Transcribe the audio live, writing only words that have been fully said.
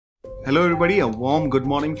Hello everybody, a warm good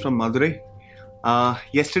morning from Madurai.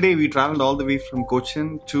 Yesterday we traveled all the way from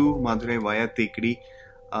Cochin to Madurai via Tekadi.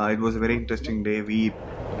 It was a very interesting day. We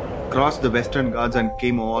crossed the Western Ghats and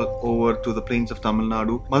came all over to the plains of Tamil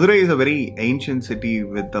Nadu. Madurai is a very ancient city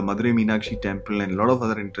with the Madurai Meenakshi temple and a lot of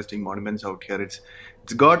other interesting monuments out here. It's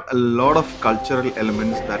got a lot of cultural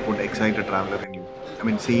elements that would excite a traveler in you. I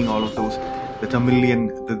mean, seeing all of those, the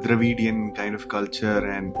Tamilian, the Dravidian kind of culture,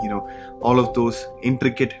 and all of those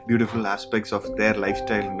intricate, beautiful aspects of their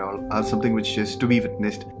lifestyle and all are something which is to be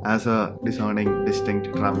witnessed as a discerning,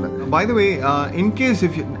 distinct traveler. By the way, in case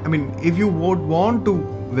if you would want to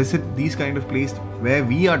visit these kind of place where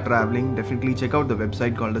we are traveling, definitely check out the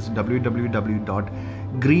website called as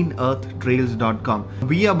www.greenearthtrails.com.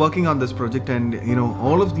 We are working on this project, and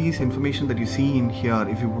all of these information that you see in here,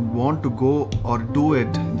 if you would want to go or do it,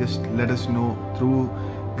 just let us know through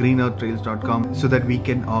greenearthtrails.com so that we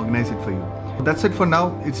can organize it for you. That's it for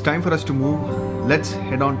now. It's time for us to move. Let's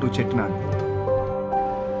head on to Chettinad.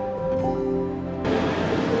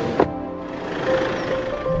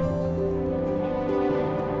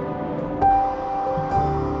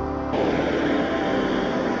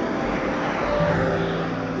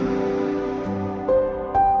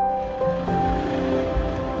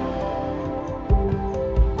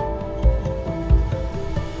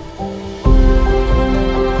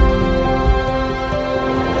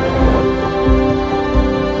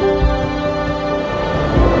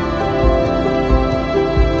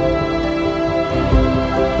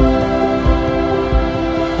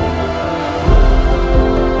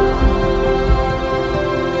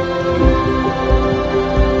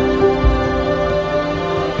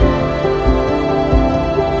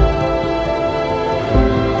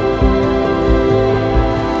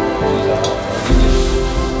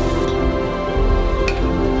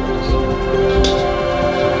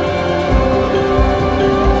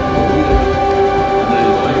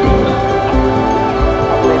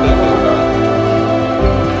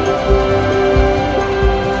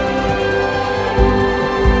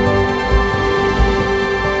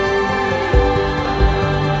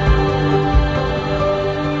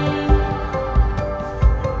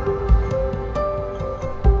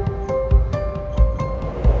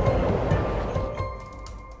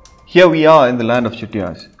 Here we are in the land of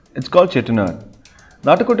Chettiars. It's called Chettinad.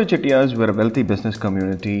 Natakota Chettiars were a wealthy business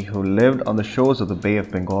community who lived on the shores of the Bay of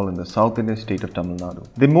Bengal in the South Indian state of Tamil Nadu.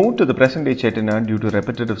 They moved to the present-day Chettinad due to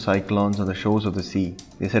repetitive cyclones on the shores of the sea.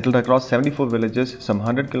 They settled across 74 villages, some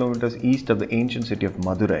 100 kilometers east of the ancient city of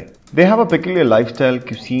Madurai. They have a peculiar lifestyle,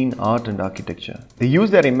 cuisine, art and architecture. They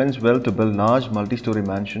use their immense wealth to build large multi-story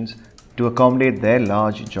mansions to accommodate their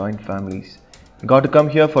large joint families. You got to come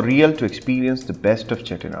here for real to experience the best of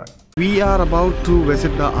Chettinad. We are about to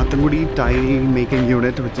visit the Athangudi tile making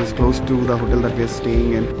unit, which is close to the hotel that we are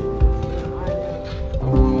staying in.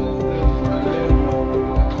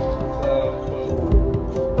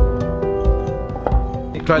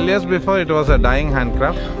 12 years before it was a dying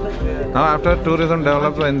handcraft. Now after tourism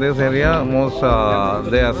develops in this area,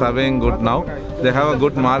 they are serving good now. They have a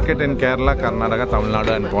good market in Kerala, Karnataka, Tamil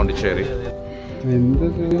Nadu and Pondicherry.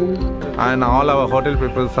 And all our hotel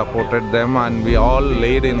people supported them, and we all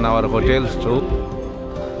laid in our hotels too.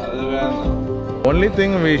 Only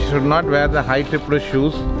thing, we should not wear the high tipped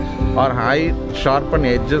shoes or high sharpened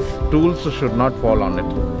edges. Tools should not fall on it.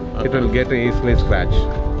 It will get easily scratched.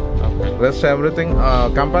 Rest everything,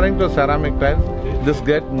 comparing to ceramic tiles, this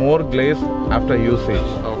get more glaze after usage.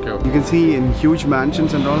 You can see in huge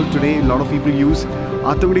mansions and all today, a lot of people use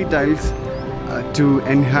Athangudi tiles to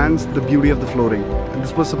enhance the beauty of the flooring.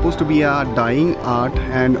 This was supposed to be a dying art,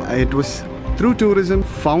 and it was through tourism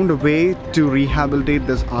found a way to rehabilitate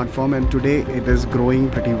this art form, and today it is growing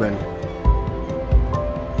pretty well.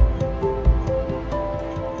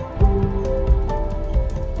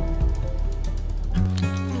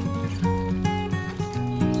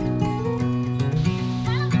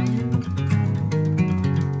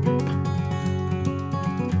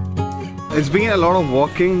 It's been a lot of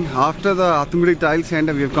walking. After the Athangudi Tile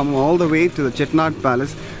Center, we have come all the way to the Chettinad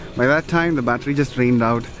Palace. By that time, the battery just drained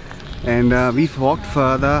out, and we've walked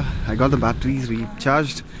further. I got the batteries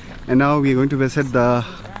recharged, and now we are going to visit the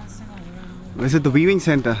weaving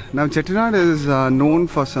center. Now, Chettinad is known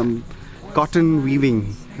for some cotton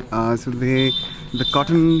weaving. The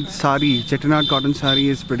cotton sari, Chettinad cotton sari,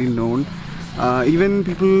 is pretty known. Even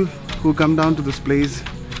people who come down to this place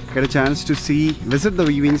get a chance to visit the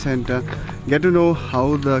weaving center, get to know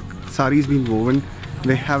how the sari is being woven.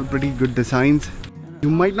 They have pretty good designs. You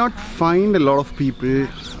might not find a lot of people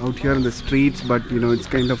out here in the streets, but it's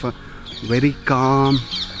kind of a very calm,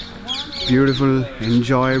 beautiful,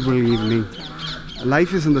 enjoyable evening.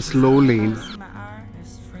 Life is in the slow lane.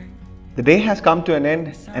 The day has come to an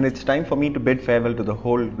end and it's time for me to bid farewell to the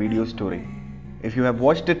whole video story. If you have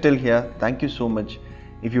watched it till here, thank you so much.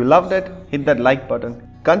 If you loved it, hit that like button.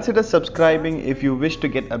 Consider subscribing if you wish to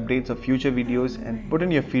get updates of future videos, and put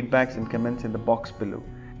in your feedbacks and comments in the box below.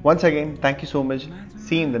 Once again, thank you so much.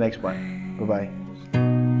 See you in the next one. Bye-bye.